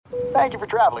Thank you for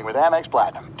traveling with Amex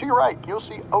Platinum. To your right, you'll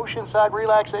see oceanside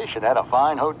relaxation at a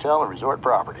fine hotel and resort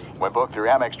property. When booked through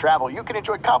Amex Travel, you can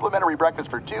enjoy complimentary breakfast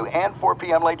for 2 and 4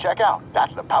 p.m. late checkout.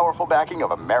 That's the powerful backing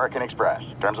of American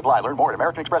Express. Terms apply. Learn more at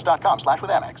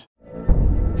americanexpress.com/withAmex.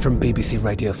 From BBC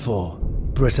Radio 4,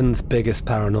 Britain's biggest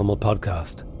paranormal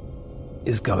podcast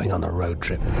is going on a road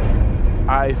trip.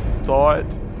 I thought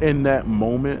in that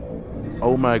moment,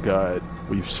 oh my God,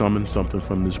 we've summoned something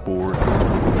from this board.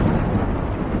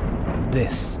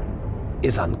 This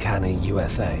is Uncanny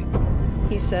USA.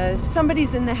 He says,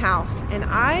 somebody's in the house, and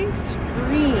I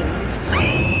screamed.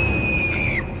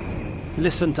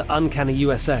 Listen to Uncanny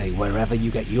USA wherever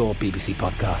you get your BBC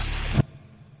podcasts,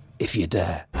 if you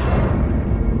dare.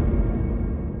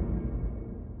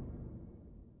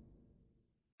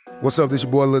 What's up, this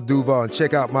your boy Lil Duval, and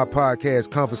check out my podcast,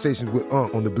 Conversations with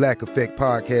Unc, on the Black Effect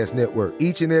Podcast Network.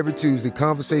 Each and every Tuesday,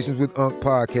 Conversations with Unc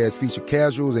podcast feature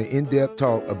casuals and in-depth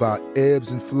talk about ebbs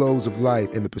and flows of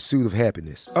life and the pursuit of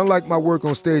happiness. Unlike my work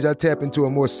on stage, I tap into a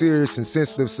more serious and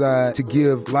sensitive side to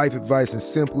give life advice and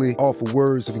simply offer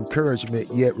words of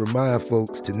encouragement, yet remind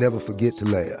folks to never forget to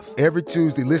laugh. Every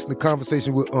Tuesday, listen to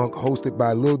Conversation with Unc, hosted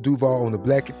by Lil Duval on the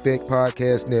Black Effect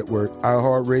Podcast Network,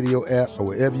 iHeartRadio app, or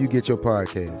wherever you get your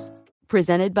podcasts.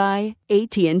 Presented by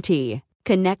AT&T.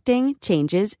 Connecting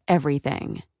changes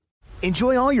everything.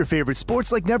 Enjoy all your favorite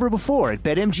sports like never before at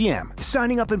BetMGM.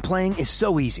 Signing up and playing is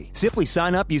so easy. Simply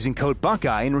sign up using code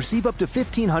Buckeye and receive up to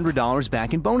 $1,500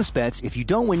 back in bonus bets if you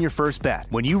don't win your first bet.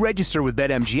 When you register with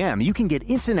BetMGM, you can get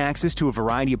instant access to a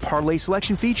variety of parlay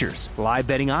selection features, live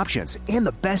betting options, and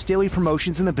the best daily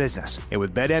promotions in the business. And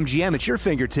with BetMGM at your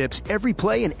fingertips, every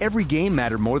play and every game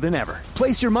matter more than ever.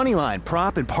 Place your moneyline,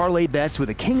 prop, and parlay bets with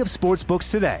the king of sportsbooks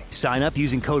today. Sign up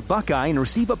using code Buckeye and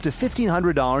receive up to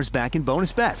 $1,500 back in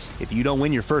bonus bets if you don't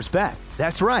win your first bet.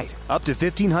 That's right, up to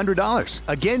 $1,500.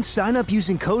 Again, sign up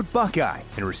using code Buckeye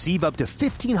and receive up to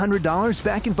 $1,500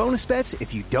 back in bonus bets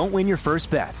if you don't win your first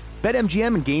bet.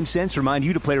 BetMGM and GameSense remind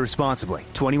you to play responsibly.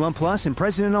 21 plus and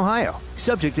present in Ohio.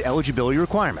 Subject to eligibility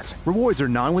requirements. Rewards are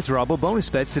non-withdrawable bonus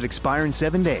bets that expire in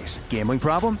 7 days. Gambling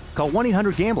problem? Call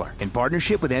 1-800-GAMBLER in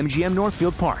partnership with MGM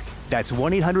Northfield Park. That's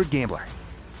 1-800-GAMBLER.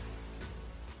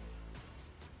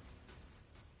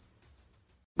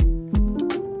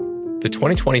 The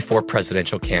 2024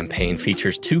 presidential campaign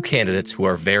features two candidates who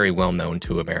are very well known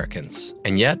to Americans.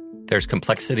 And yet, there's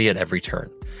complexity at every turn.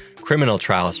 Criminal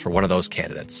trials for one of those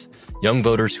candidates. Young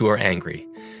voters who are angry.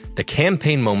 The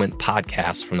Campaign Moment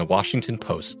podcast from the Washington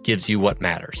Post gives you what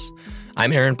matters.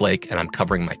 I'm Aaron Blake, and I'm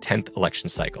covering my 10th election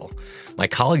cycle. My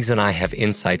colleagues and I have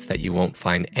insights that you won't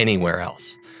find anywhere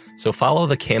else. So follow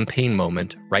The Campaign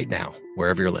Moment right now,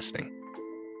 wherever you're listening.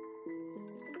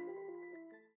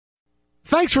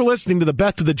 Thanks for listening to the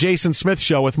Best of the Jason Smith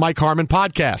Show with Mike Harmon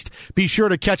podcast. Be sure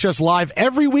to catch us live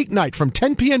every weeknight from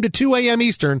 10 p.m. to 2 a.m.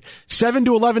 Eastern, 7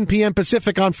 to 11 p.m.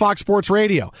 Pacific on Fox Sports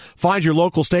Radio. Find your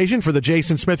local station for the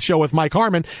Jason Smith Show with Mike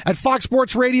Harmon at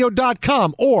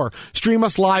foxsportsradio.com or stream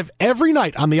us live every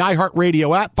night on the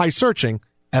iHeartRadio app by searching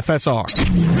FSR.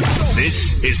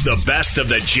 This is the Best of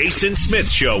the Jason Smith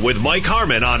Show with Mike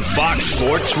Harmon on Fox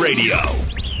Sports Radio.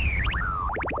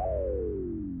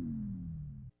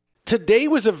 Today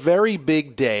was a very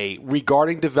big day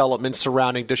regarding developments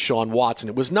surrounding Deshaun Watson.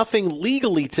 It was nothing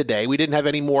legally today. We didn't have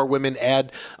any more women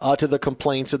add to the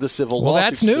complaints of the civil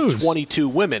lawsuits. That's news. 22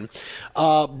 women.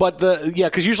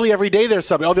 Because usually every day there's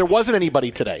somebody. Oh, there wasn't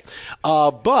anybody today.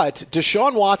 But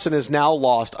Deshaun Watson has now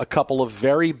lost a couple of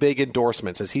very big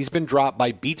endorsements as he's been dropped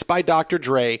by Beats by Dr.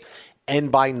 Dre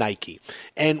and by Nike.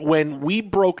 And when we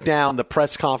broke down the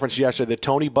press conference yesterday that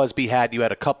Tony Busby had, you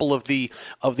had a couple of the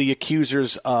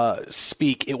accusers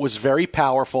speak. It was very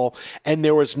powerful, and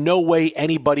there was no way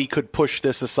anybody could push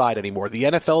this aside anymore. The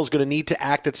NFL is going to need to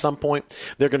act at some point.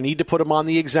 They're going to need to put him on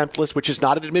the exempt list, which is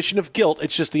not an admission of guilt.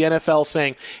 It's just the NFL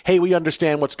saying, hey, we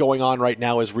understand what's going on right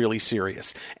now is really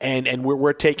serious, and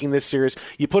we're taking this serious.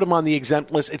 You put him on the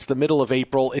exempt list, it's the middle of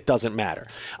April. It doesn't matter.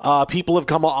 People have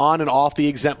come on and off the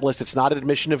exempt list. It's not an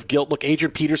admission of guilt. Look,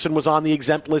 Adrian Peterson was on the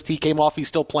exempt list. He came off. He's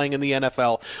still playing in the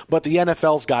NFL. But the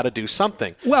NFL's got to do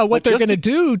something. Well, what they're going to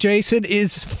do, Jason,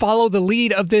 is follow the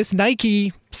lead of this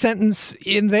Nike sentence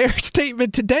in their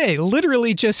statement today.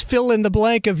 Literally just fill in the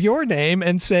blank of your name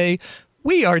and say,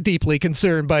 we are deeply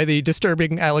concerned by the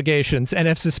disturbing allegations and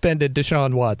have suspended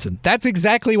Deshaun Watson. That's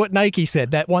exactly what Nike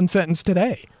said, that one sentence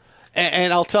today.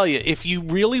 And I'll tell you, if you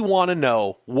really want to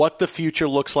know what the future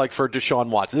looks like for Deshaun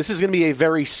Watson, this is going to be a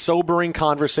very sobering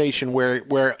conversation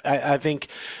where I think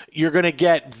you're going to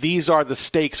get these are the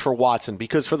stakes for Watson,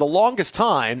 because for the longest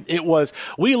time it was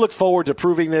we look forward to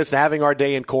proving this and having our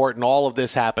day in court and all of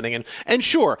this happening. And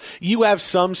sure, you have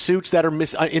some suits that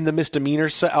are in the misdemeanor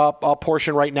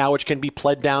portion right now, which can be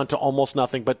pled down to almost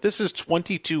nothing. But this is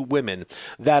 22 women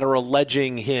that are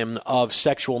alleging him of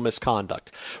sexual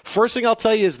misconduct. First thing I'll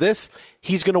tell you is this.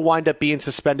 He's going to wind up being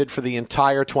suspended for the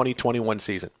entire 2021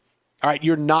 season. All right,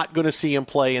 you're not going to see him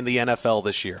play in the NFL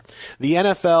this year. The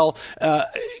NFL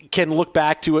can look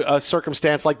back to a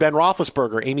circumstance like Ben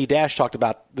Roethlisberger. Amy Dash talked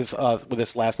about this with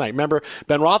this last night. Remember,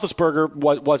 Ben Roethlisberger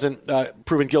wasn't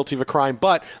proven guilty of a crime,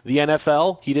 but the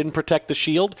NFL, he didn't protect the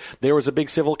shield. There was a big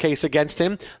civil case against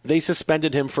him. They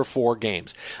suspended him for 4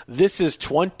 games. This is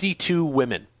 22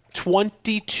 women.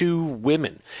 22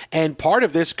 women. And part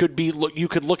of this could be, you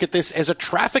could look at this as a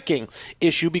trafficking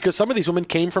issue, because some of these women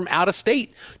came from out of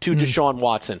state to Deshaun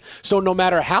Watson. So no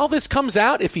matter how this comes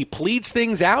out, if he pleads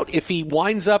things out, if he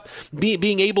winds up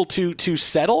being able to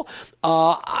settle,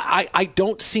 I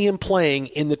don't see him playing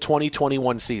in the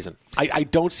 2021 season. I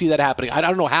don't see that happening. I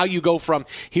don't know how you go from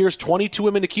here's 22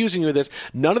 women accusing you of this.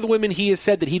 None of the women he has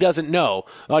said that he doesn't know.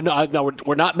 No,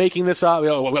 we're not making this up.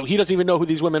 He doesn't even know who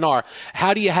these women are.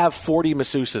 How do you have 40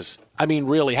 masseuses? I mean,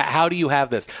 really, how do you have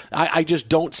this? I just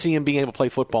don't see him being able to play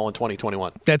football in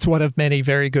 2021. That's one of many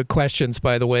very good questions,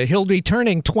 by the way. He'll be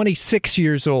turning 26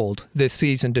 years old this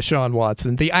season, Deshaun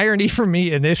Watson. The irony for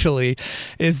me initially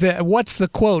is that what's the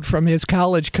quote from his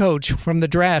college coach from the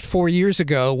draft 4 years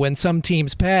ago when some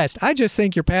teams passed? I just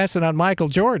think you're passing on Michael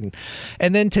Jordan.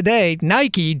 And then today,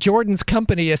 Nike, Jordan's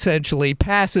company, essentially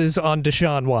passes on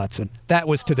Deshaun Watson. That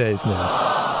was today's news.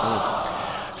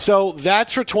 So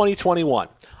that's for 2021.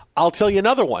 I'll tell you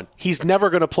another one. He's never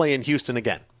going to play in Houston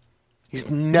again.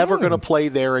 He's never going to play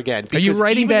there again. Are you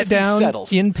writing that down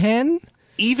in pen?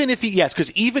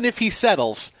 Because even if he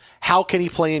settles, how can he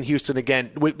play in Houston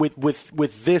again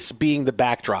with this being the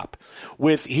backdrop?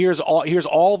 With here's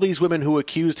all these women who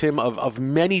accused him of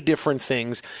many different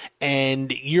things,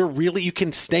 and you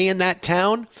can stay in that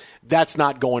town. That's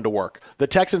not going to work. The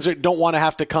Texans don't want to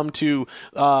have to come to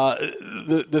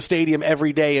the stadium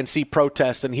every day and see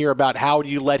protests and hear about how do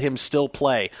you let him still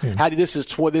play. This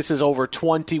is over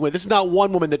 20 women. This is not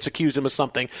one woman that's accused him of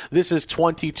something. This is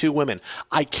 22 women.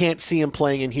 I can't see him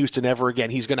playing in Houston ever again.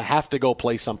 He's going to have to go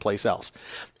play someplace else.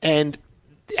 And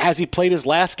has he played his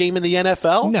last game in the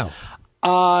NFL? No.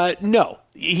 No.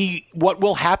 What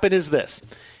will happen is this.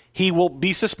 He will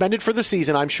be suspended for the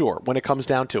season, I'm sure, when it comes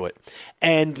down to it.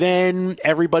 And then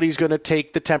everybody's going to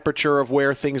take the temperature of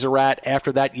where things are at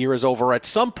after that year is over. At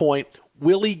some point,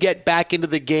 will he get back into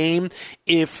the game?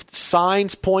 If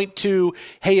signs point to,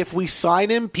 hey, if we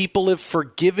sign him, people have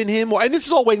forgiven him. And this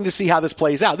is all waiting to see how this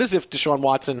plays out. This is if Deshaun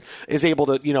Watson is able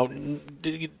to,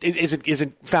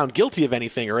 isn't found guilty of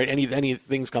anything or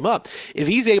anything's come up. If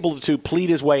he's able to plead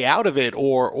his way out of it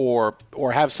or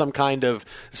have some kind of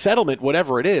settlement,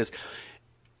 whatever it is,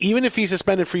 even if he's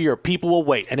suspended for a year, people will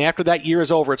wait. And after that year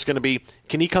is over, it's going to be,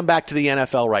 can he come back to the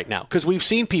NFL right now? Because we've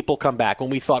seen people come back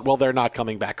when we thought, well, they're not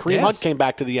coming back. Kareem Hunt came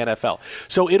back to the NFL.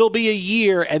 So it'll be a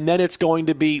year, and then it's going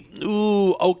to be,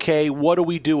 okay, what do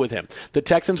we do with him? The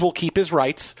Texans will keep his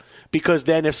rights, because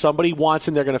then if somebody wants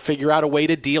him, they're going to figure out a way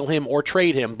to deal him or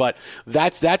trade him. But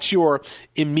that's your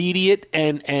immediate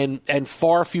and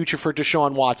far future for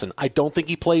Deshaun Watson. I don't think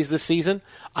he plays this season.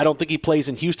 I don't think he plays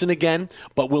in Houston again.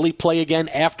 But will he play again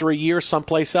after a year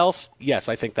someplace else? Yes,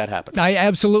 I think that happens. I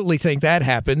absolutely think that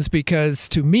happens, because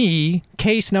to me,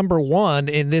 case number one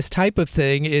in this type of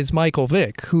thing is Michael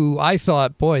Vick, who I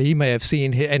thought, boy, he may have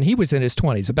seen, and he was in his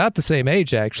 20s, about the same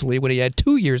age, actually, when he had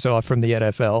 2 years off from the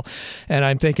NFL. And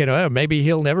I'm thinking, maybe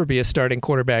he'll never be a starting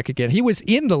quarterback again. He was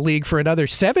in the league for another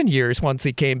 7 years once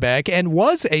he came back, and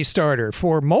was a starter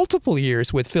for multiple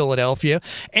years with Philadelphia,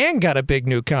 and got a big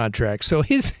new contract. So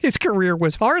his career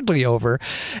was hardly over.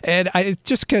 And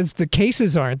just because the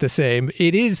cases aren't the same,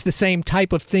 it is the same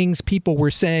type of things people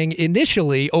were saying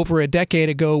initially over a decade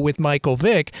ago with Michael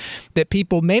Vick that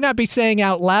people may not be saying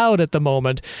out loud at the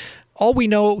moment. All we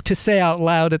know to say out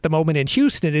loud at the moment in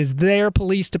Houston is their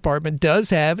police department does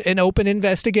have an open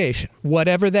investigation,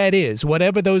 whatever that is,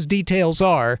 whatever those details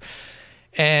are,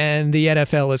 and the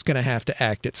NFL is going to have to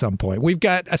act at some point. We've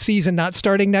got a season not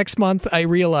starting next month, I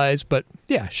realize, but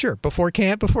yeah, sure, before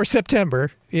camp, before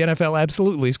September, the NFL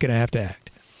absolutely is going to have to act.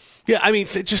 Yeah, I mean,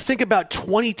 just think about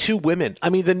 22 women. I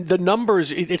mean, the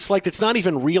numbers, it's like it's not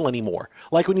even real anymore.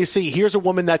 Like when you see, here's a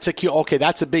woman that's accused, okay,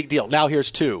 that's a big deal. Now here's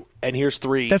 2, and here's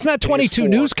 3. That's not 22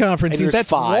 news conferences. That's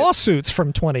 5. Lawsuits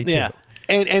from 22. Yeah.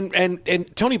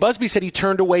 And Tony Busby said he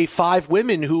turned away 5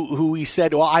 women who he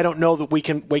said, well, I don't know that we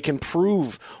can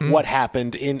prove what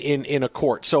happened in a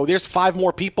court. So there's 5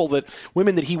 more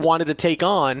women that he wanted to take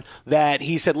on that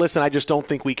he said, listen, I just don't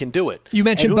think we can do it. You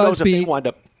mentioned and who Busby. Knows if they wind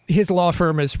up. His law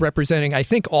firm is representing, I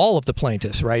think, all of the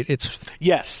plaintiffs, right?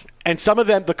 Yes. And some of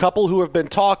them, the couple who have been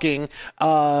talking,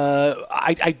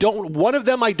 one of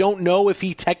them I don't know if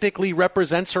he technically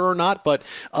represents her or not, but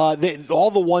all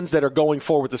the ones that are going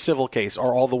forward with the civil case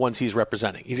are all the ones he's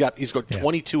representing. He's got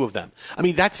 22 of them. I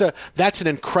mean, that's an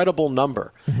incredible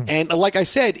number. Mm-hmm. And like I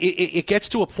said, it gets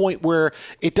to a point where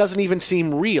it doesn't even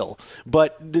seem real.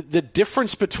 But the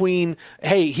difference between,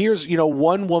 hey, here's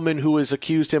one woman who has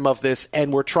accused him of this,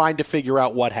 and we're trying to figure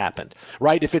out what happened,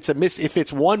 right? If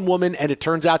it's one woman and it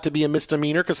turns out to be a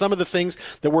misdemeanor, because some of the things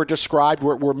that were described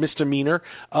were misdemeanor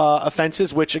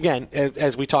offenses, which, again,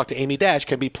 as we talked to Amy Dash,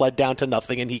 can be pled down to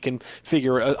nothing, and he can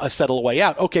figure settle a way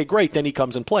out. Okay, great. Then he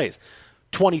comes and plays.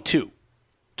 22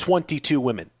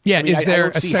 women. Yeah, I mean, is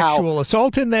there a sexual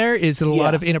assault in there? Is it a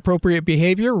lot of inappropriate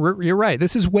behavior? You're right.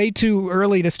 This is way too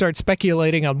early to start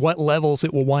speculating on what levels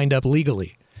it will wind up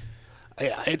legally.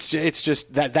 It's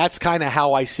just that's kind of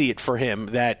how I see it for him,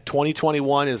 that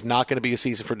 2021 is not going to be a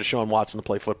season for Deshaun Watson to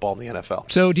play football in the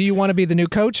NFL. So do you want to be the new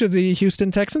coach of the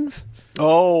Houston Texans?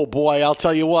 Oh, boy, I'll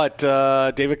tell you what.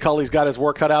 David Culley's got his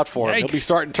work cut out for him. He'll be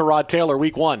starting Tyrod Taylor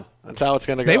week 1. That's how it's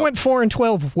going to go. They went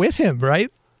 4-12 with him,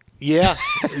 right? Yeah,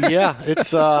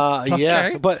 it's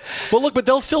okay. But look,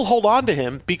 they'll still hold on to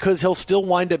him because he'll still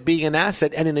wind up being an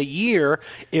asset. And in a year,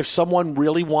 if someone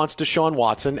really wants Deshaun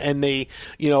Watson and they,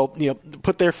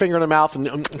 put their finger in their mouth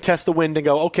and test the wind and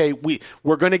go, okay,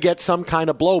 we're going to get some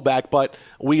kind of blowback, but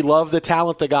we love the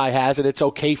talent the guy has, and it's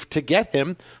okay to get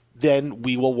him, then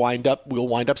we'll wind up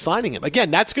signing him. Again,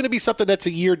 that's going to be something that's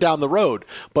a year down the road,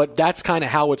 but that's kind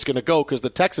of how it's going to go because the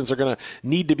Texans are going to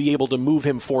need to be able to move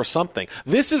him for something.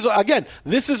 This is all,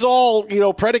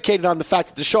 predicated on the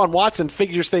fact that Deshaun Watson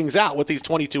figures things out with these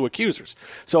 22 accusers.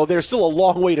 So there's still a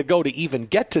long way to go to even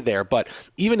get to there, but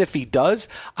even if he does,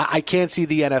 I can't see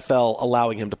the NFL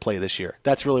allowing him to play this year.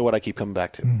 That's really what I keep coming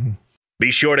back to. Mm-hmm. Be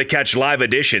sure to catch live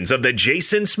editions of The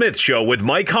Jason Smith Show with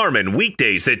Mike Harmon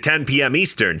weekdays at 10 p.m.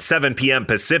 Eastern, 7 p.m.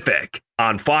 Pacific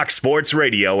on Fox Sports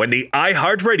Radio and the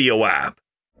iHeartRadio app.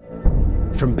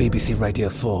 From BBC Radio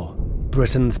 4,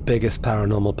 Britain's biggest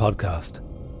paranormal podcast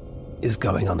is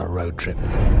going on a road trip.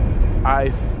 I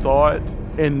thought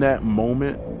in that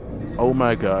moment, oh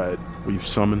my God, we've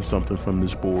summoned something from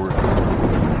this board.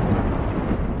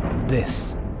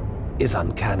 This is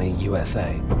Uncanny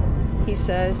USA. He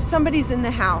says, somebody's in the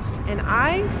house, and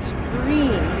I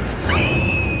screamed.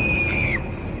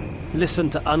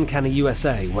 Listen to Uncanny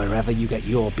USA wherever you get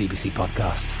your BBC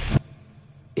podcasts,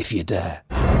 if you dare.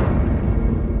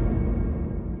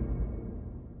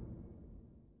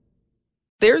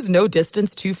 There's no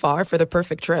distance too far for the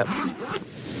perfect trip.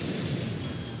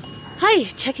 Hi,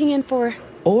 checking in for...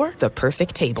 Or the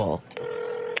perfect table.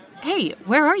 Hey,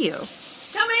 where are you?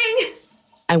 Coming!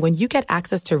 And when you get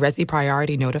access to Resi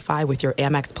Priority Notify with your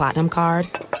Amex Platinum card...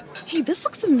 Hey, this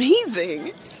looks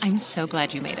amazing. I'm so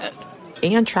glad you made it.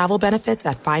 And travel benefits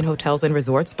at fine hotels and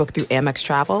resorts booked through Amex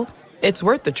Travel, it's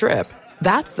worth the trip.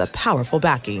 That's the powerful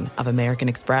backing of American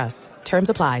Express. Terms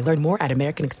apply. Learn more at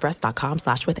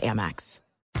americanexpress.com/withAmex.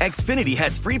 Xfinity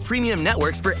has free premium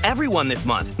networks for everyone this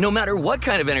month, no matter what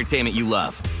kind of entertainment you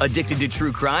love. Addicted to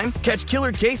true crime? Catch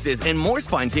killer cases and more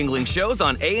spine-tingling shows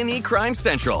on A&E Crime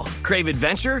Central. Crave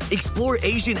adventure? Explore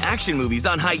Asian action movies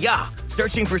on Hi-YAH.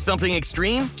 Searching for something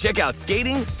extreme? Check out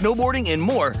skating, snowboarding, and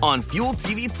more on Fuel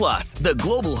TV Plus, the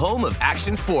global home of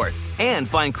action sports. And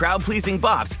find crowd-pleasing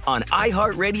bops on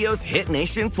iHeartRadio's Hit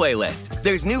Nation playlist.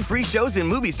 There's new free shows and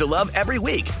movies to love every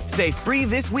week. Say free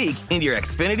this week in your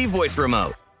Xfinity voice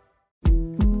remote.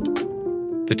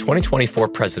 The 2024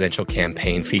 presidential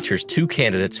campaign features 2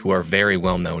 candidates who are very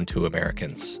well known to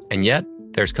Americans. And yet,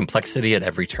 there's complexity at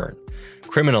every turn.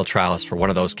 Criminal trials for one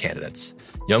of those candidates.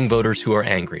 Young voters who are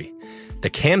angry. The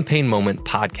Campaign Moment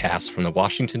podcast from the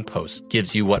Washington Post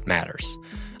gives you what matters.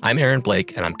 I'm Aaron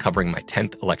Blake, and I'm covering my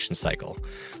 10th election cycle.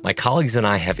 My colleagues and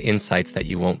I have insights that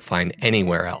you won't find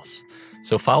anywhere else.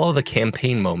 So follow The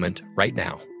Campaign Moment right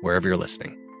now, wherever you're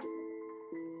listening.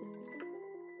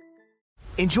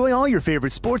 Enjoy all your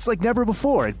favorite sports like never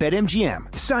before at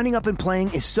BetMGM. Signing up and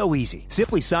playing is so easy.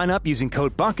 Simply sign up using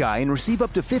code Buckeye and receive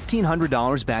up to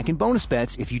 $1,500 back in bonus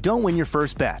bets if you don't win your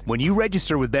first bet. When you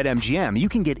register with BetMGM, you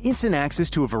can get instant access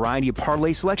to a variety of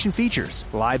parlay selection features,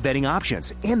 live betting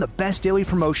options, and the best daily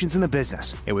promotions in the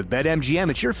business. And with BetMGM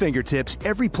at your fingertips,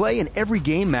 every play and every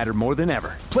game matter more than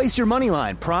ever. Place your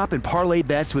moneyline, prop, and parlay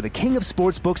bets with the king of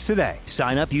sportsbooks today.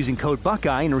 Sign up using code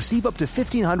Buckeye and receive up to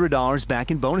 $1,500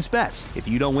 back in bonus bets if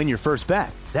you don't win your first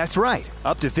bet. That's right,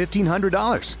 up to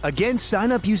 $1,500. Again,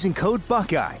 sign up using code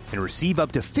Buckeye and receive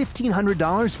up to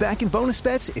 $1,500 back in bonus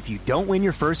bets if you don't win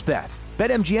your first bet.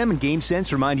 BetMGM and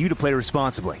GameSense remind you to play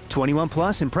responsibly. 21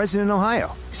 plus and present in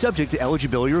Ohio. Subject to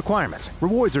eligibility requirements.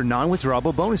 Rewards are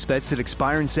non-withdrawable bonus bets that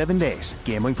expire in 7 days.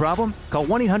 Gambling problem? Call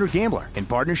 1-800-GAMBLER in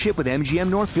partnership with MGM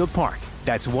Northfield Park.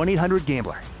 That's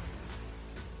 1-800-GAMBLER.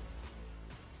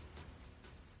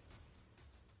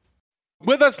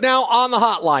 With us now on the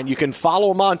hotline, you can follow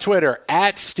him on Twitter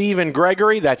at Stephen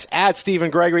Gregory. That's at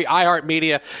Stephen Gregory,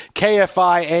 iHeartMedia,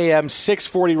 KFI AM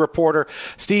 640 reporter.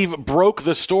 Steve broke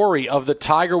the story of the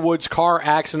Tiger Woods car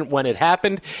accident when it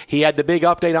happened. He had the big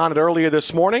update on it earlier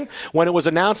this morning. When it was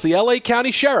announced, the L.A.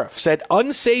 County Sheriff said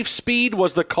unsafe speed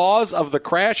was the cause of the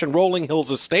crash in Rolling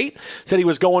Hills Estate. Said he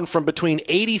was going from between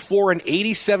 84 and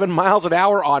 87 miles an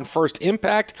hour on first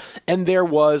impact, and there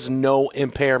was no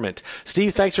impairment.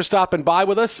 Steve, thanks for stopping by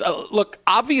with us. Look,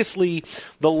 obviously,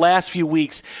 the last few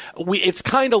weeks, it's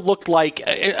kind of looked like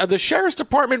the Sheriff's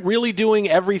Department really doing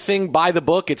everything by the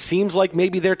book. It seems like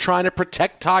maybe they're trying to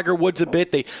protect Tiger Woods a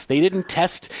bit. They didn't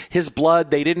test his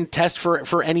blood. They didn't test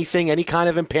for anything, any kind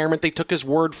of impairment. They took his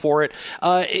word for it.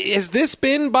 Has this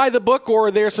been by the book, or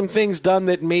are there some things done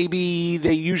that maybe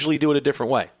they usually do it a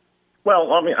different way?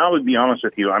 Well, I mean, I would be honest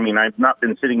with you. I mean, I've not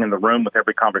been sitting in the room with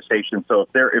every conversation, so if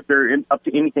they're up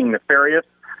to anything nefarious,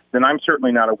 then I'm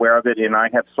certainly not aware of it, and I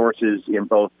have sources in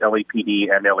both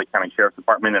LAPD and LA County Sheriff's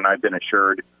Department, and I've been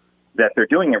assured that they're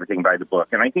doing everything by the book.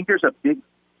 And I think there's a big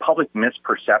public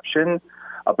misperception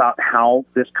about how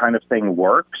this kind of thing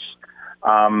works.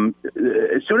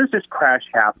 As soon as this crash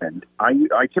happened,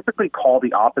 I typically call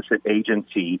the opposite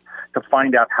agency to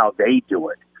find out how they do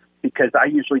it, because I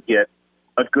usually get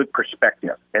a good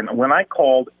perspective. And when I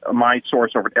called my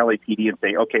source over at LAPD and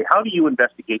say, okay, how do you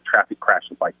investigate traffic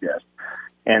crashes like this?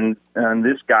 And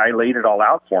this guy laid it all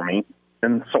out for me.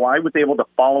 And so I was able to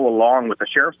follow along with the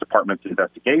Sheriff's Department's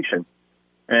investigation.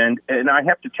 And I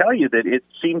have to tell you that it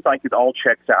seems like it all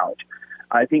checks out.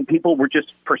 I think people were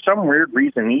just, for some weird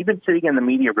reason, even sitting in the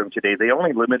media room today, they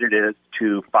only limited it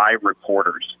to 5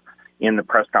 reporters in the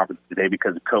press conference today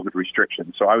because of COVID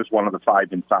restrictions. So I was one of the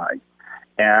 5 inside.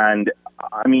 And,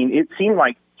 I mean, it seemed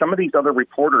like some of these other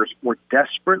reporters were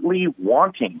desperately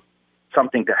wanting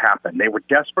something to happen. They were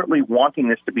desperately wanting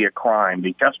this to be a crime.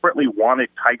 They desperately wanted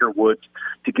Tiger Woods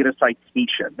to get a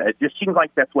citation. It just seemed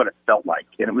like that's what it felt like.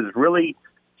 And it was really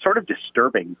sort of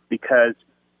disturbing because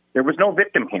there was no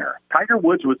victim here. Tiger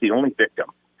Woods was the only victim.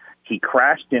 He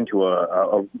crashed into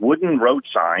a wooden road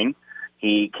sign.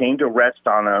 He came to rest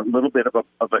on a little bit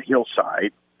of a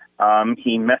hillside.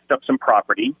 He messed up some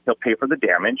property. He'll pay for the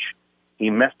damage. He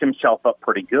messed himself up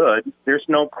pretty good. There's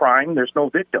no crime. There's no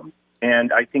victim.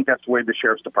 And I think that's the way the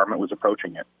Sheriff's Department was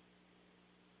approaching it.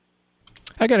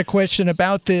 I got a question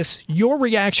about this. Your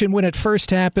reaction when it first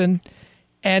happened,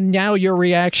 and now your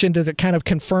reaction, does it kind of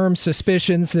confirm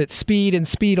suspicions that speed and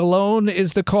speed alone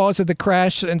is the cause of the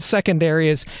crash? And secondary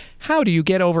is, how do you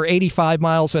get over 85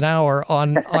 miles an hour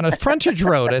on a frontage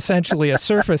road, essentially a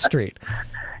surface street?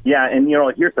 Yeah, and, you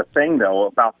know, here's the thing, though,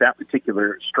 about that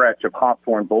particular stretch of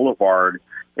Hawthorne Boulevard.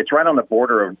 It's right on the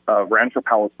border of Rancho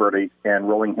Palos Verdes and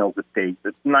Rolling Hills Estates.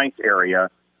 It's a nice area,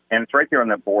 and it's right there on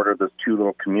the border of those two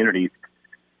little communities.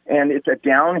 And it's a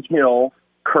downhill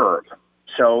curve,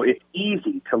 so it's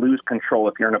easy to lose control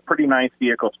if you're in a pretty nice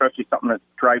vehicle, especially something that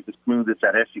drives as smooth as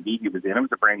that SUV he was in. It was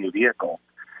a brand-new vehicle.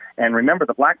 And remember,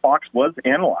 the black box was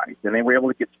analyzed, and they were able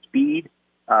to get speed,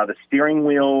 the steering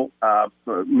wheel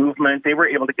movement. They were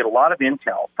able to get a lot of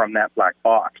intel from that black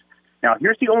box. Now,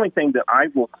 here's the only thing that I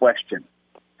will question.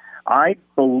 I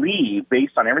believe,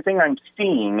 based on everything I'm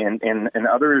seeing and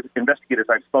other investigators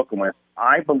I've spoken with,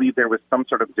 I believe there was some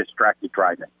sort of distracted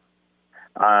driving.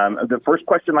 The first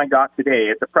question I got today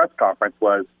at the press conference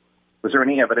was there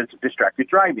any evidence of distracted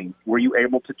driving? Were you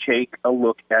able to take a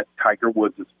look at Tiger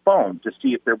Woods' phone to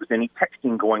see if there was any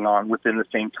texting going on within the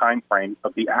same time frame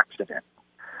of the accident?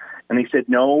 And they said,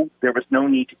 no, there was no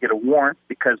need to get a warrant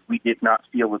because we did not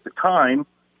feel at the time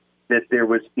that there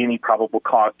was any probable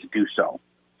cause to do so.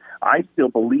 I still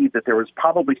believe that there was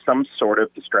probably some sort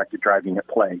of distracted driving at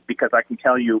play because I can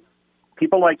tell you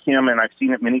people like him, and I've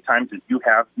seen it many times, as you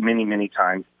have many, many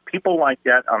times, people like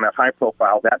that on that high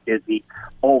profile, that busy,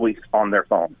 always on their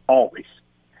phone, always.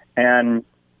 And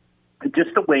just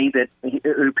the way that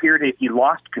it appeared if he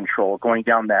lost control going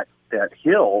down that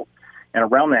hill and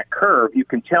around that curve, you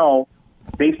can tell,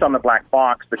 based on the black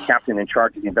box, the captain in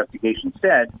charge of the investigation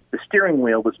said the steering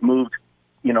wheel was moved,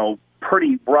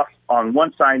 pretty rough on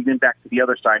one side, then back to the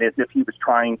other side, as if he was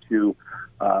trying to,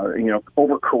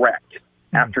 overcorrect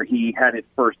after he had his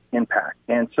first impact.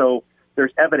 And so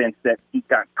there's evidence that he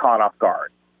got caught off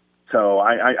guard. So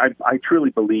I truly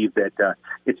believe that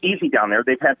it's easy down there.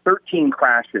 They've had 13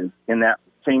 crashes in that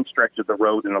same stretch of the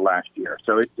road in the last year.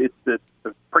 So it's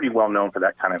pretty well known for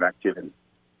that kind of activity.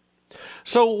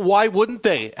 So why wouldn't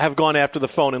they have gone after the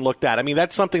phone and looked at it? I mean,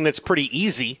 that's something that's pretty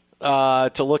easy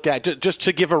to look at, just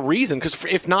to give a reason. Because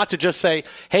if not, to just say,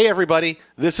 hey, everybody,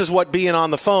 this is what being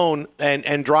on the phone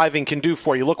and driving can do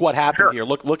for you. Look what happened here.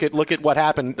 Look at what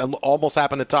happened, almost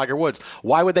happened to Tiger Woods.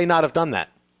 Why would they not have done that?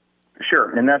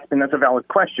 Sure, and that's a valid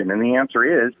question. And the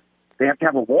answer is they have to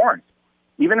have a warrant.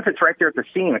 Even if it's right there at the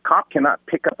scene, a cop cannot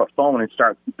pick up a phone and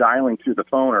start dialing through the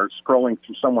phone or scrolling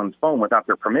through someone's phone without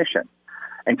their permission.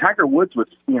 And Tiger Woods was,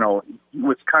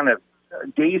 was kind of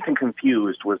dazed and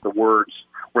confused were the words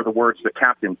the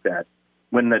captain said.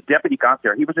 When the deputy got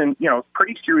there, he was in,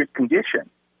 pretty serious condition.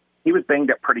 He was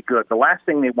banged up pretty good. The last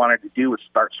thing they wanted to do was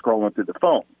start scrolling through the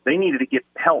phone. They needed to get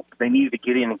help. They needed to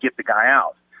get in and get the guy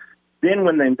out. Then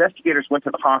when the investigators went to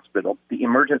the hospital, the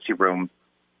emergency room,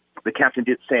 the captain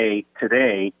did say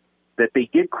today that they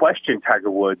did question Tiger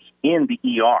Woods in the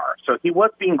ER. So he was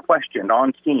being questioned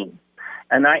on scene.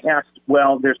 And I asked,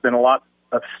 well, there's been a lot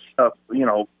of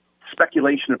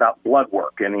speculation about blood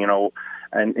work.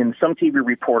 And some TV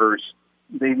reporters,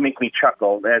 they make me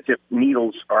chuckle as if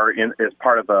needles are as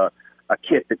part of a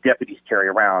kit that deputies carry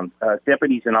around.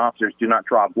 Deputies and officers do not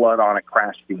draw blood on a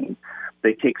crash scene.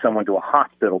 They take someone to a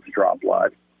hospital to draw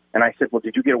blood. And I said, well,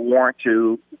 did you get a warrant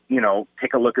to,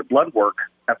 take a look at blood work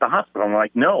at the hospital? And I'm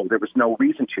like, no, there was no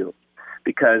reason to,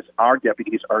 because our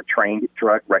deputies are trained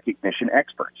drug recognition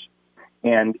experts.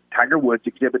 And Tiger Woods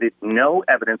exhibited no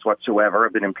evidence whatsoever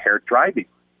of an impaired driving.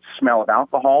 Smell of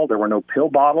alcohol, there were no pill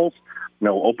bottles,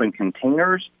 no open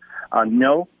containers,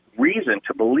 no reason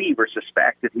to believe or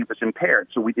suspect that he was impaired.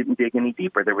 So we didn't dig any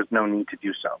deeper. There was no need to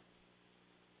do so.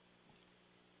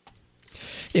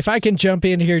 If I can jump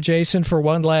in here, Jason, for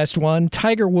one last one.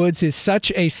 Tiger Woods is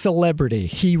such a celebrity.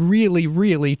 He really,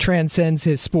 really transcends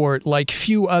his sport like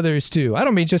few others do. I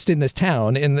don't mean just in this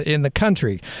town, in the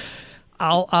country.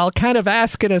 I'll kind of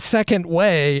ask it a second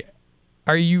way.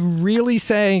 Are you really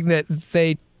saying that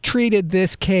they treated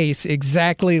this case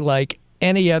exactly like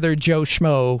any other Joe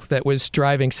Schmo that was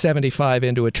driving 75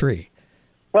 into a tree?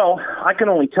 Well, I can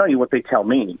only tell you what they tell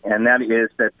me, and that is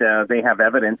that they have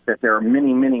evidence that there are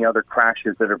many, many other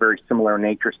crashes that are very similar in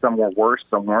nature. Some were worse,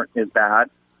 some weren't as bad,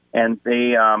 and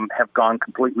they have gone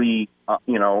completely,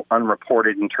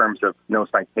 unreported in terms of no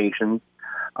citations.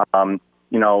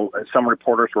 Some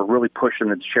reporters were really pushing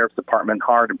the sheriff's department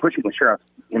hard and pushing the sheriff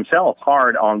himself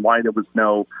hard on why there was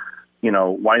no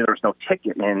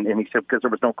ticket. And he said, because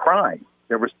there was no crime.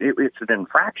 It's an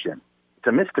infraction. It's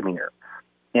a misdemeanor.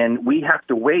 And we have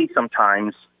to weigh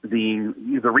sometimes the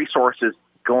resources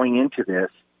going into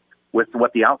this with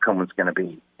what the outcome was going to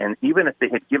be. And even if they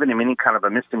had given him any kind of a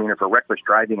misdemeanor for reckless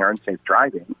driving or unsafe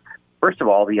driving, first of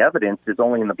all, the evidence is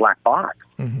only in the black box.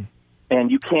 Mm-hmm.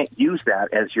 And you can't use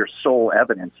that as your sole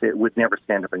evidence. It would never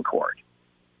stand up in court.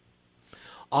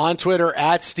 On Twitter,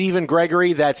 at Stephen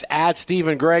Gregory. That's at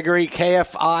Stephen Gregory,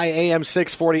 KFI AM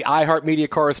 640, iHeartMedia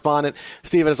correspondent.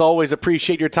 Stephen, as always,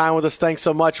 appreciate your time with us. Thanks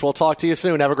so much. We'll talk to you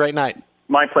soon. Have a great night.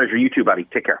 My pleasure. You too, buddy.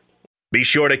 Take care. Be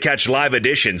sure to catch live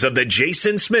editions of The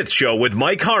Jason Smith Show with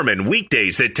Mike Harmon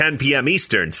weekdays at 10 p.m.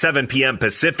 Eastern, 7 p.m.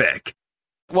 Pacific.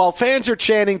 While fans are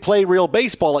chanting play real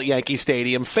baseball at Yankee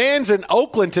Stadium, fans in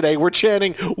Oakland today were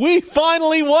chanting, we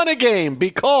finally won a game,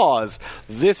 because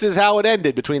this is how it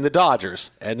ended between the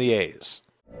Dodgers and the A's.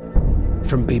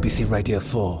 From BBC Radio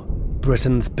 4,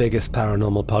 Britain's biggest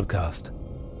paranormal podcast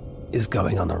is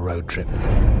going on a road trip.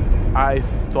 I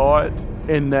thought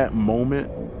in that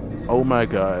moment, oh my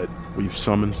God, we've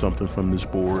summoned something from this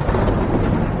board.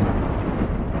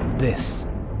 This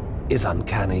is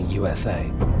Uncanny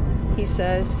USA. He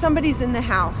says, somebody's in the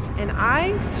house, and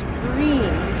I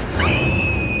screamed.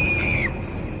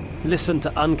 Listen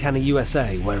to Uncanny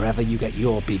USA wherever you get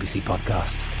your BBC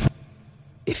podcasts,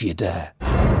 if you dare.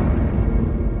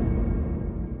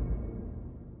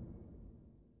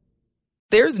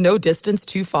 There's no distance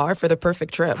too far for the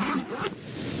perfect trip.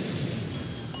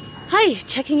 Hi,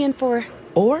 checking in for...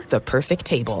 Or the perfect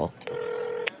table.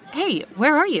 Hey,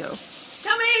 where are you?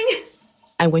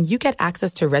 And when you get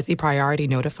access to Resi Priority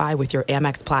Notify with your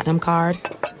Amex Platinum card...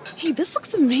 Hey, this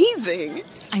looks amazing.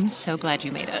 I'm so glad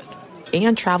you made it.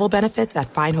 And travel benefits at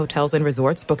fine hotels and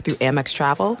resorts booked through Amex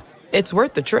Travel, it's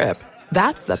worth the trip.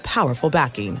 That's the powerful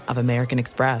backing of American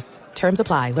Express. Terms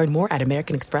apply. Learn more at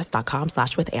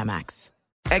americanexpress.com/withAmex.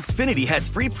 Xfinity has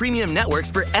free premium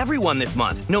networks for everyone this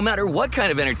month, no matter what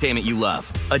kind of entertainment you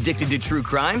love. Addicted to true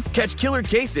crime? Catch killer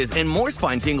cases and more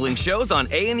spine-tingling shows on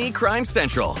A&E Crime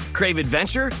Central. Crave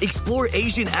adventure? Explore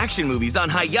Asian action movies on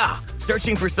Hi-YAH.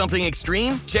 Searching for something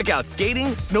extreme? Check out skating,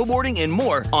 snowboarding, and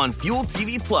more on Fuel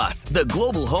TV Plus, the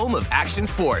global home of action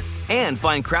sports. And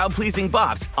find crowd-pleasing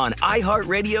bops on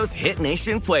iHeartRadio's Hit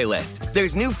Nation playlist.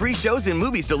 There's new free shows and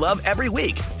movies to love every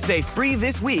week. Say free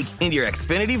this week in your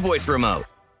Xfinity voice remote.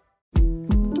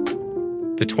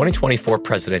 The 2024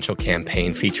 presidential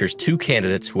campaign features two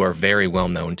candidates who are very well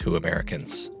known to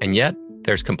Americans. And yet,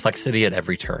 there's complexity at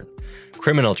every turn.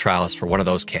 Criminal trials for one of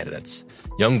those candidates.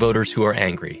 Young voters who are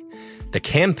angry. The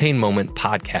Campaign Moment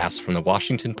podcast from the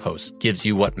Washington Post gives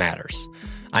you what matters.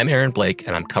 I'm Aaron Blake,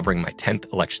 and I'm covering my 10th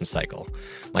election cycle.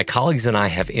 My colleagues and I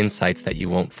have insights that you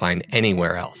won't find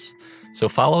anywhere else. So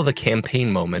follow The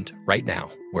Campaign Moment right now,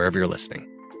 wherever you're listening.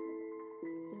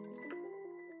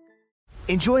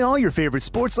 Enjoy all your favorite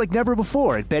sports like never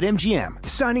before at BetMGM.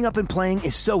 Signing up and playing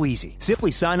is so easy. Simply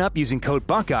sign up using code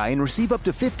Buckeye and receive up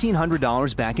to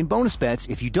 $1,500 back in bonus bets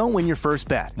if you don't win your first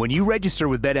bet. When you register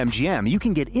with BetMGM, you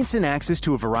can get instant access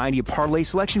to a variety of parlay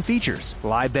selection features,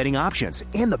 live betting options,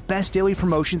 and the best daily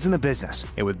promotions in the business.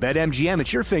 And with BetMGM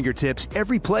at your fingertips,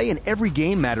 every play and every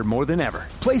game matter more than ever.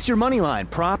 Place your moneyline,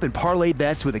 prop, and parlay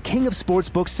bets with the king of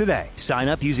sportsbooks today. Sign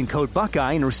up using code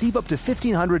Buckeye and receive up to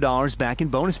 $1,500 back in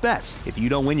bonus bets if you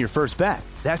don't win your first bet.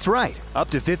 That's right, up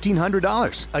to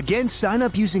 $1,500. Again, sign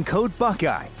up using code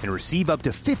Buckeye and receive up to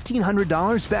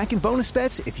 $1,500 back in bonus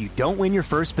bets if you don't win your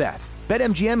first bet.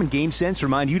 BetMGM and GameSense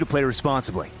remind you to play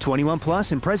responsibly. 21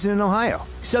 plus and present in Ohio.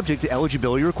 Subject to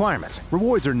eligibility requirements.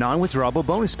 Rewards are non-withdrawable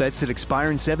bonus bets that expire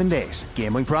in 7 days.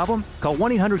 Gambling problem? Call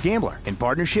 1-800-GAMBLER in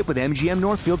partnership with MGM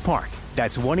Northfield Park.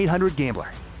 That's 1-800-GAMBLER.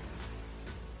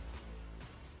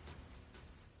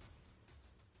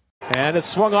 And it's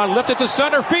swung on, lifted to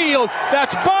center field.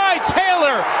 That's by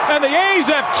Taylor. And the A's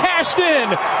have cashed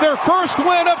in their first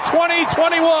win of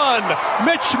 2021.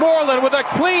 Mitch Moreland with a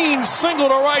clean single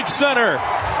to right center.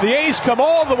 The A's come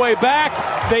all the way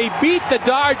back. They beat the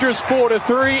Dodgers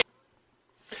 4-3.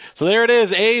 So there it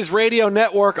is, A's Radio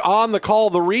Network on the call.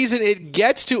 The reason it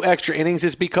gets to extra innings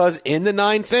is because in the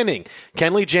ninth inning,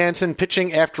 Kenley Jansen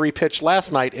pitching after he pitched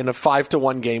last night in a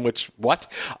 5-1 game,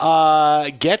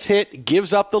 gets hit,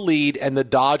 gives up the lead, and the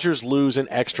Dodgers lose in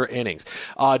extra innings.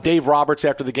 Dave Roberts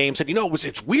after the game said,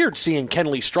 it's weird seeing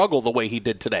Kenley struggle the way he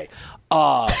did today.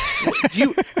 Are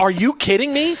you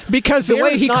kidding me? Because the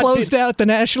way he closed out the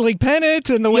National League pennant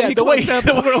and the way he closed out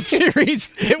the World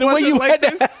Series, it wasn't like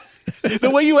this.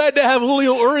 The way you had to have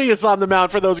Julio Urias on the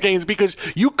mound for those games because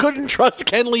you couldn't trust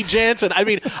Kenley Jansen. I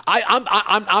mean,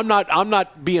 I'm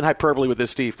not being hyperbole with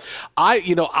this, Steve.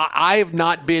 I have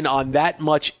not been on that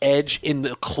much edge in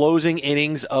the closing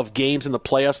innings of games in the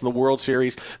playoffs and the World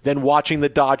Series than watching the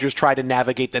Dodgers try to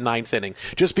navigate the ninth inning.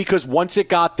 Just because once it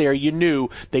got there, you knew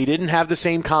they didn't have the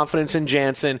same confidence in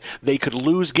Jansen. They could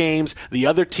lose games. The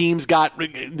other teams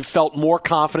felt more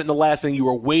confident in the last inning. You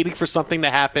were waiting for something to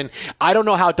happen. I don't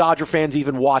know how Dodger fans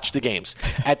even watched the games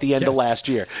at the end of last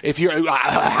year. If you're,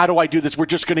 how do I do this? We're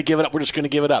just going to give it up.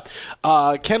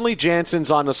 Kenley Jansen's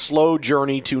on a slow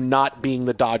journey to not being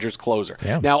the Dodgers closer.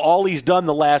 Yeah. Now, all he's done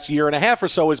the last year and a half or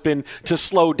so has been to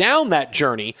slow down that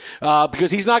journey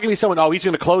because he's not going to be someone, he's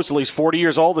going to close till he's 40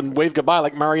 years old and wave goodbye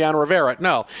like Mariano Rivera.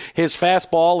 No, his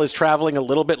fastball is traveling a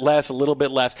little bit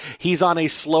less. He's on a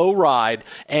slow ride,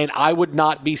 and I would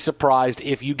not be surprised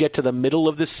if you get to the middle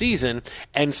of the season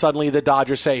and suddenly the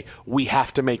Dodgers say, we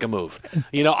have to make a move.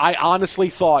 I honestly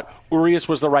thought Urias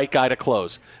was the right guy to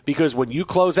close because when you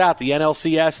close out the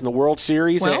NLCS and the World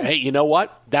Series, hey, you know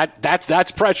what?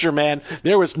 That's pressure, man.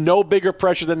 There was no bigger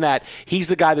pressure than that. He's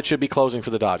the guy that should be closing for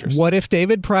the Dodgers. What if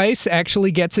David Price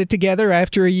actually gets it together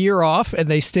after a year off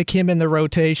and they stick him in the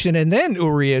rotation and then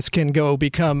Urias can go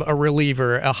become a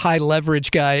reliever, a high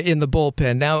leverage guy in the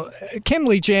bullpen? Now,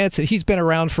 Kenley Jansen, he's been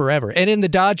around forever and in the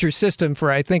Dodgers system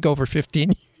for I think over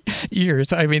 15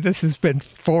 years. I mean, this has been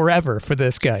forever for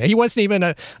this guy. He wasn't even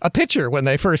a pitcher when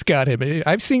they first got him.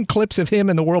 I've seen clips of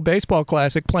him in the World Baseball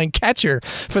Classic playing catcher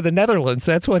for the Netherlands.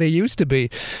 That's what he used to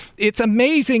be. It's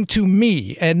amazing to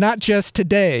me, and not just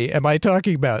today am I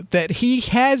talking about, that he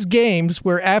has games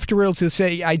where afterwards he'll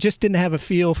say, I just didn't have a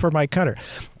feel for my cutter.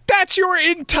 That's your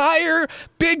entire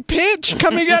big pitch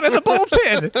coming out of the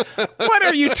bullpen. What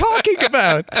are you talking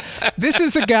about? This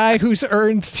is a guy who's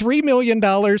earned $3 million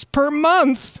per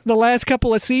month the last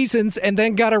couple of seasons and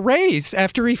then got a raise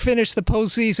after he finished the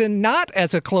postseason not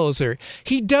as a closer.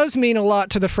 He does mean a lot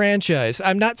to the franchise.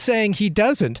 I'm not saying he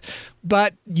doesn't,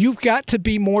 but you've got to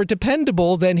be more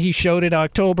dependable than he showed in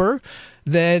October,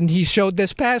 than he showed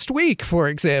this past week, for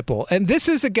example. And this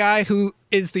is a guy who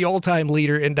is the all-time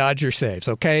leader in Dodger saves,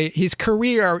 okay? His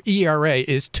career ERA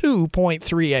is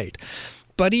 2.38.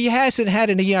 But he hasn't had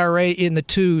an ERA in the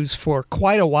twos for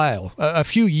quite a while, a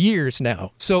few years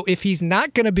now. So if he's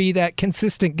not going to be that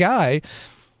consistent guy,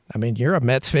 I mean, you're a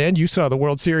Mets fan. You saw the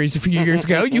World Series a few years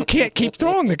ago. You can't keep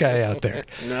throwing the guy out there.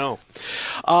 No.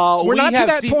 We're not to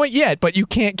that point yet, but you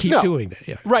can't keep doing that.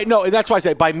 Yeah. Right. No, that's why I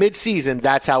say by midseason,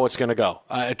 that's how it's going to go.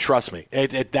 Trust me.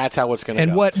 That's how it's going to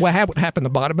go. And what happened the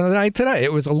bottom of the ninth today?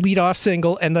 It was a leadoff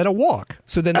single and then a walk.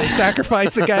 So then they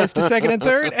sacrificed the guys to second and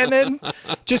third, and then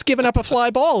just giving up a fly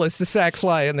ball as the sac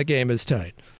fly and the game is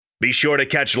tied. Be sure to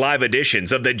catch live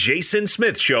editions of The Jason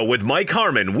Smith Show with Mike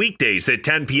Harmon weekdays at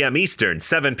 10 p.m. Eastern,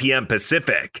 7 p.m.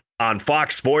 Pacific on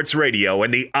Fox Sports Radio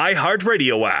and the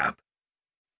iHeartRadio app.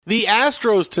 The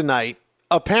Astros tonight,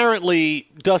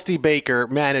 apparently Dusty Baker,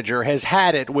 manager, has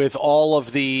had it with all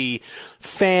of the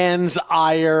fans'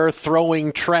 ire,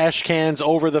 throwing trash cans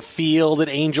over the field at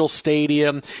Angel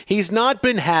Stadium. He's not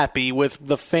been happy with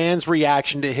the fans'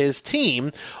 reaction to his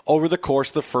team over the course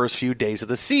of the first few days of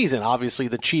the season. Obviously,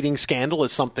 the cheating scandal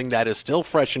is something that is still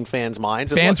fresh in fans'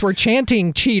 minds. Fans were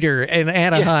chanting cheater in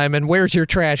Anaheim, and where's your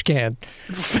trash can?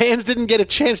 Fans didn't get a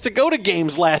chance to go to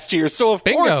games last year, so of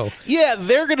course,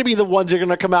 they're going to be the ones who are going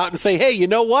to come out and say, hey, you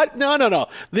know what? No.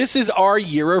 This is our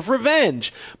year of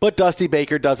revenge. But Dusty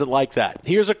Baker doesn't like that.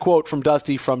 Here's a quote from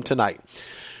Dusty from tonight.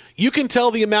 You can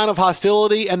tell the amount of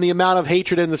hostility and the amount of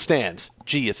hatred in the stands.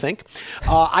 Gee, you think?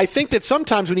 I think that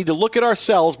sometimes we need to look at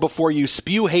ourselves before you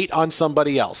spew hate on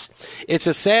somebody else. It's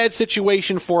a sad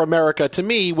situation for America to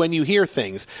me when you hear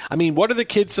things. I mean, what are the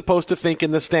kids supposed to think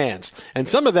in the stands? And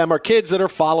some of them are kids that are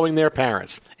following their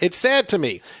parents. It's sad to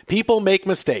me. People make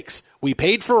mistakes. We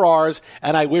paid for ours,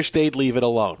 and I wish they'd leave it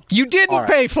alone. You didn't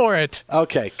pay for it.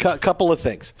 Okay, couple of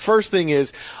things. First thing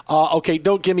is,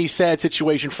 don't give me sad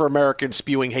situation for Americans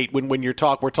spewing hate when we're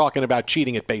talking about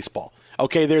cheating at baseball.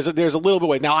 Okay, there's a little bit of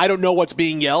way. Now, I don't know what's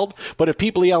being yelled, but if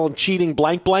people yelling cheating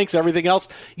blanks, everything else,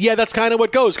 yeah, that's kind of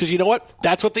what goes. Because you know what?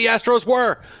 That's what the Astros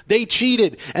were. They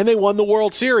cheated, and they won the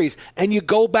World Series. And you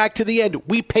go back to the end.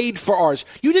 We paid for ours.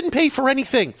 You didn't pay for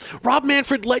anything. Rob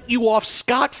Manfred let you off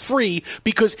scot-free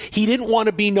because he didn't want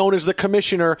to be known as the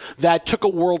commissioner that took a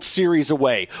World Series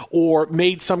away or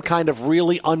made some kind of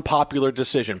really unpopular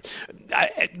decision.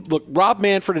 Look, Rob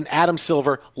Manfred and Adam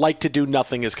Silver like to do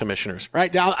nothing as commissioners,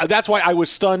 right? Now, that's why I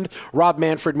was stunned Rob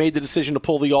Manfred made the decision to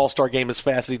pull the All-Star game as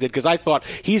fast as he did, because I thought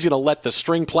he's going to let the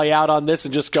string play out on this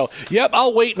and just go, yep,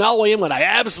 I'll wait and I'll weigh in when I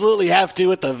absolutely have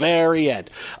to at the very end.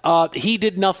 He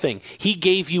did nothing. He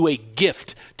gave you a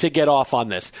gift to get off on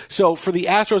this. So for the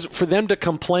Astros, for them to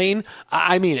complain,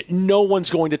 I mean it. No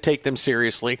one's going to take them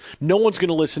seriously. No one's going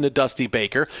to listen to Dusty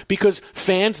Baker, because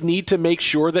fans need to make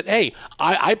sure that, hey,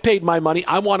 I paid my money.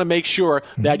 I want to make sure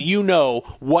that you know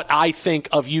what I think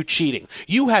of you cheating.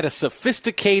 You had a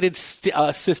sophisticated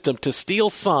system to steal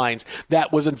signs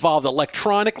that was involved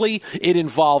electronically. It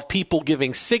involved people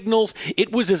giving signals.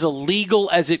 It was as illegal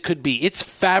as it could be. It's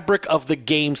fabric of the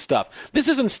game stuff. This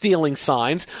isn't stealing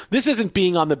signs. This isn't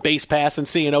being on the base pass and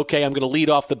saying, okay, I'm going to lead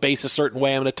off the base a certain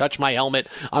way. I'm going to touch my helmet.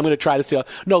 I'm going to try to steal.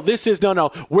 No, this is,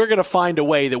 no. We're going to find a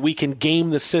way that we can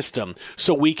game the system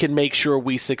so we can make sure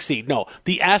we succeed. No,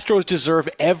 the Astros deserve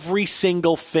every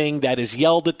single thing that is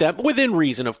yelled at them, within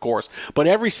reason, of course, but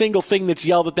every single thing that's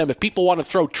yelled at them. If people want to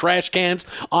throw trash cans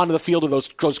onto the field, of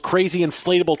those crazy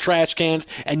inflatable trash cans,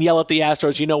 and yell at the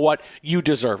Astros, you know what? You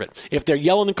deserve it. If they're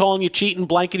yelling and calling you cheating,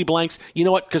 blankety blanks, you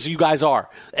know what? Because you guys are.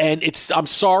 And I'm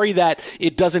sorry that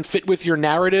it doesn't fit with your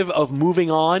narrative of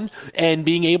moving on and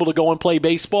being able to go and play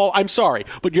baseball. I'm sorry,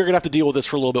 but you're going to have to deal with this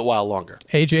for a little bit while longer.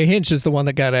 A.J. Hinch is the one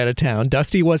that got out of town.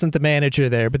 Dusty wasn't the manager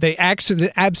there, but they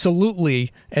actually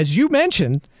absolutely, as you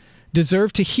mentioned,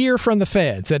 deserve to hear from the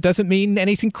fans. That doesn't mean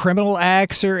anything criminal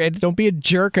acts, or don't be a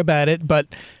jerk about it, but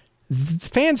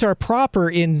fans are proper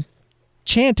in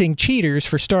chanting cheaters,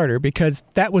 for starter, because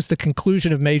that was the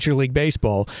conclusion of Major League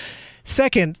Baseball.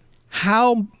 Second,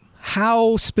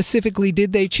 how specifically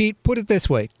did they cheat? Put it this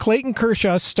way. Clayton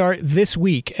Kershaw's start this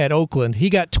week at Oakland, he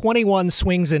got 21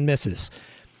 swings and misses.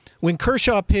 When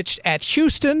Kershaw pitched at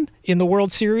Houston in the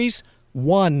World Series,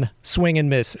 one swing and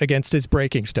miss against his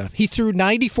breaking stuff. He threw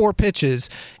 94 pitches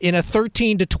in a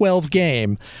 13-12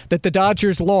 game that the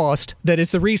Dodgers lost. That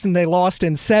is the reason they lost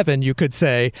in 7, you could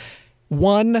say.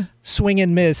 One swing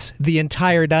and miss the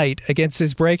entire night against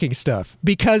his breaking stuff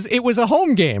because it was a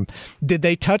home game. Did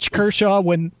they touch Kershaw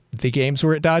when the games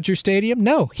were at Dodger Stadium?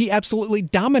 No, he absolutely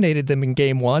dominated them in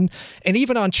Game 1, and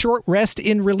even on short rest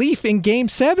in relief in Game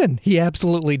 7, he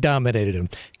absolutely dominated them.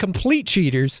 Complete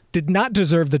cheaters, did not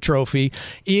deserve the trophy.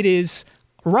 It is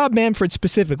Rob Manfred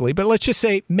specifically, but let's just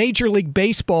say Major League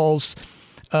Baseball's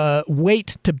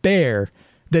weight to bear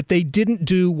that they didn't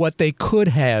do what they could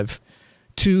have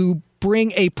to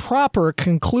bring a proper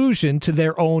conclusion to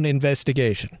their own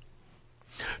investigation.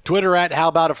 Twitter at How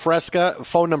About a Fresca,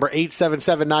 phone number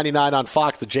 877-99 on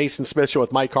Fox, the Jason Smith Show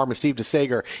with Mike Harmon, Steve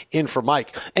DeSager in for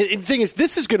Mike. And the thing is,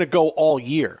 this is going to go all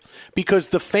year because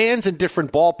the fans in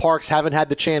different ballparks haven't had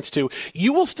the chance to.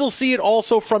 You will still see it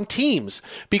also from teams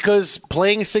because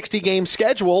playing a 60-game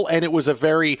schedule, and it was a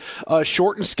very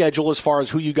shortened schedule as far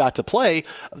as who you got to play,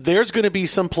 there's going to be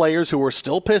some players who are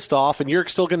still pissed off, and you're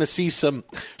still going to see some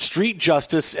street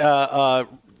justice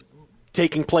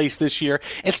taking place this year.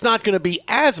 It's not going to be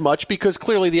as much because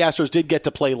clearly the Astros did get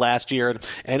to play last year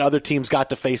and other teams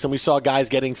got to face them. We saw guys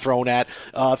getting thrown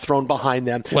behind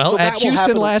them. Well, so at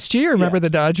Houston last year, remember the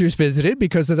Dodgers visited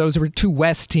because those were two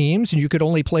West teams and you could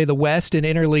only play the West in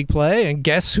interleague play. And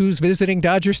guess who's visiting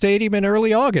Dodger Stadium in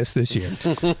early August this year?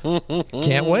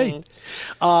 Can't wait.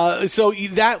 So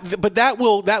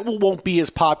that won't be as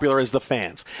popular as the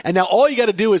fans. And now all you got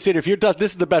to do is sit. If you're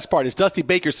this is the best part. Is Dusty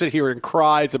Baker sit here and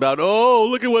cries about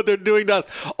look at what they're doing to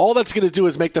us. All that's going to do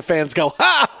is make the fans go,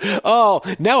 ha! Oh,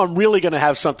 now I'm really going to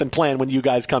have something planned when you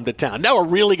guys come to town. Now we're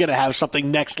really going to have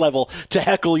something next level to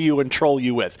heckle you and troll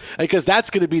you with. Because that's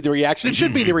going to be the reaction. It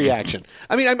should be the reaction.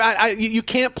 I mean, you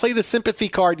can't play the sympathy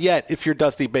card yet if you're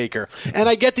Dusty Baker. And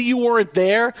I get that you weren't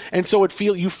there, and so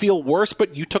you feel worse,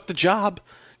 but you took the job.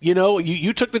 You know,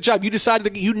 you took the job. You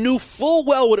decided you knew full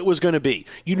well what it was going to be.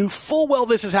 You knew full well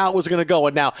this is how it was going to go.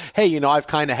 And now, hey, I've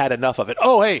kind of had enough of it.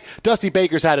 Oh, hey, Dusty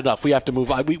Baker's had enough. We have to move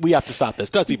on. We have to stop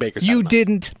this. Dusty Baker's had enough. You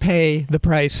didn't pay the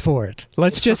price for it.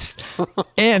 Let's just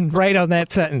end right on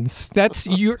that sentence. That's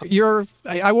you're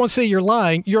I won't say you're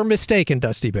lying. You're mistaken,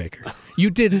 Dusty Baker.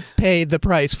 You didn't pay the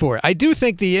price for it. I do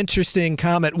think the interesting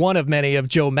comment, one of many, of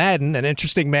Joe Madden, an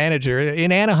interesting manager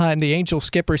in Anaheim, the Angels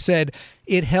skipper said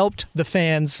it helped the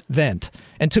fans vent.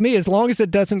 And to me, as long as it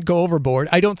doesn't go overboard,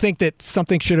 I don't think that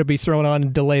something should be thrown on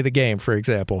and delay the game, for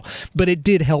example. But it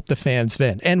did help the fans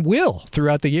vent and will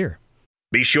throughout the year.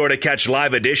 Be sure to catch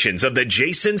live editions of The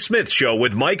Jason Smith Show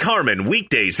with Mike Harmon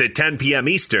weekdays at 10 p.m.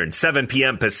 Eastern, 7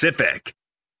 p.m. Pacific.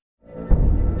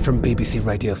 From BBC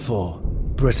Radio 4,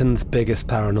 Britain's biggest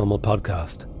paranormal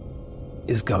podcast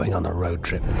is going on a road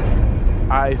trip.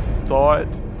 I thought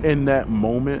in that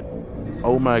moment,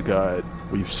 oh my God,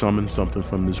 we've summoned something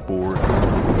from this board.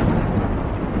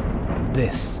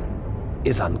 This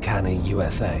is Uncanny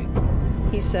USA.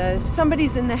 He says,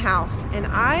 somebody's in the house, and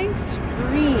I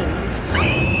screamed.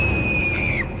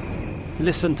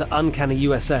 Listen to Uncanny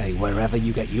USA wherever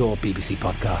you get your BBC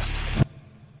podcasts,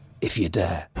 if you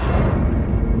dare.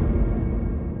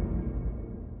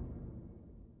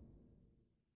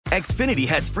 Xfinity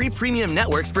has free premium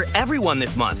networks for everyone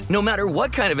this month, no matter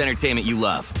what kind of entertainment you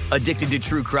love. Addicted to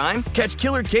true crime? Catch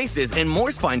killer cases and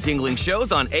more spine-tingling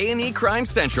shows on A&E Crime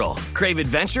Central. Crave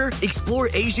adventure? Explore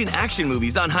Asian action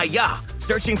movies on Hi-YAH.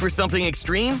 Searching for something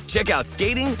extreme? Check out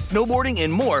skating, snowboarding,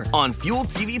 and more on Fuel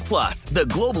TV Plus, the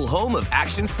global home of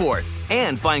action sports.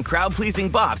 And find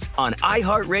crowd-pleasing bops on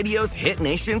iHeartRadio's Hit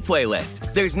Nation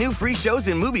playlist. There's new free shows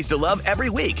and movies to love every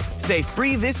week. Say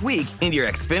free this week in your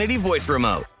Xfinity voice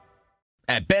remote.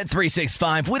 At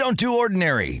Bet365, we don't do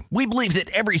ordinary. We believe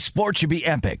that every sport should be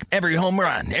epic. Every home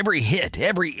run, every hit,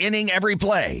 every inning, every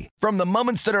play. From the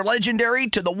moments that are legendary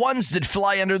to the ones that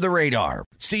fly under the radar.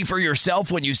 See for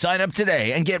yourself when you sign up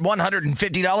today and get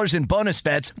 $150 in bonus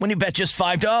bets when you bet just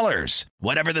 $5.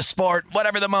 Whatever the sport,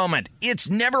 whatever the moment, it's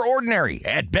never ordinary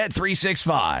at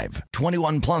Bet365.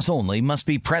 21 plus only. Must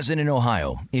be present in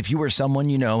Ohio. If you or someone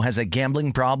you know has a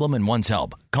gambling problem and wants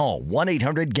help, call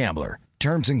 1-800-GAMBLER.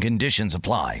 Terms and conditions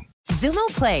apply. Xumo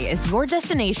Play is your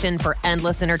destination for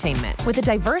endless entertainment. With a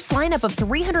diverse lineup of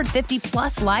 350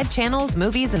 plus live channels,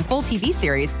 movies, and full TV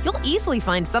series, you'll easily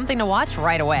find something to watch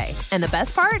right away. And the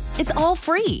best part? It's all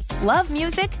free. Love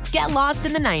music? Get lost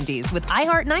in the 90s with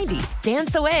iHeart 90s,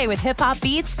 dance away with hip-hop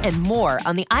beats, and more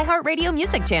on the iHeartRadio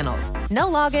music channels. No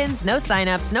logins, no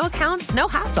signups, no accounts, no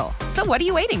hassle. So what are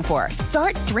you waiting for?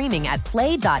 Start streaming at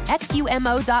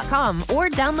play.xumo.com or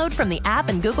download from the app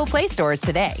and Google Play stores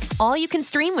today. All you can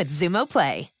stream with Xumo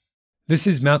Play. This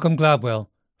is Malcolm Gladwell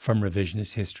from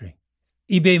Revisionist History.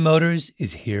 eBay Motors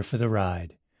is here for the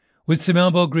ride. With some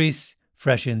elbow grease,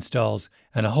 fresh installs,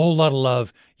 and a whole lot of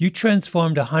love, you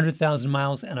transformed 100,000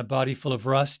 miles and a body full of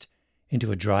rust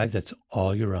into a drive that's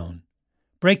all your own.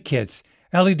 Brake kits,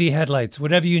 LED headlights,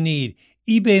 whatever you need,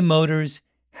 eBay Motors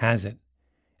has it.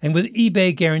 And with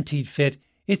eBay Guaranteed Fit,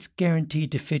 it's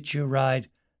guaranteed to fit your ride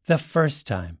the first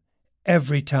time,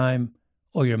 every time,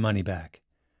 or your money back.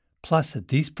 Plus, at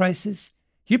these prices,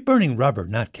 you're burning rubber,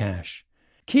 not cash.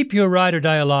 Keep your ride or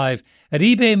die alive at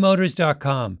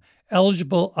ebaymotors.com.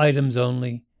 Eligible items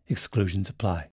only. Exclusions apply.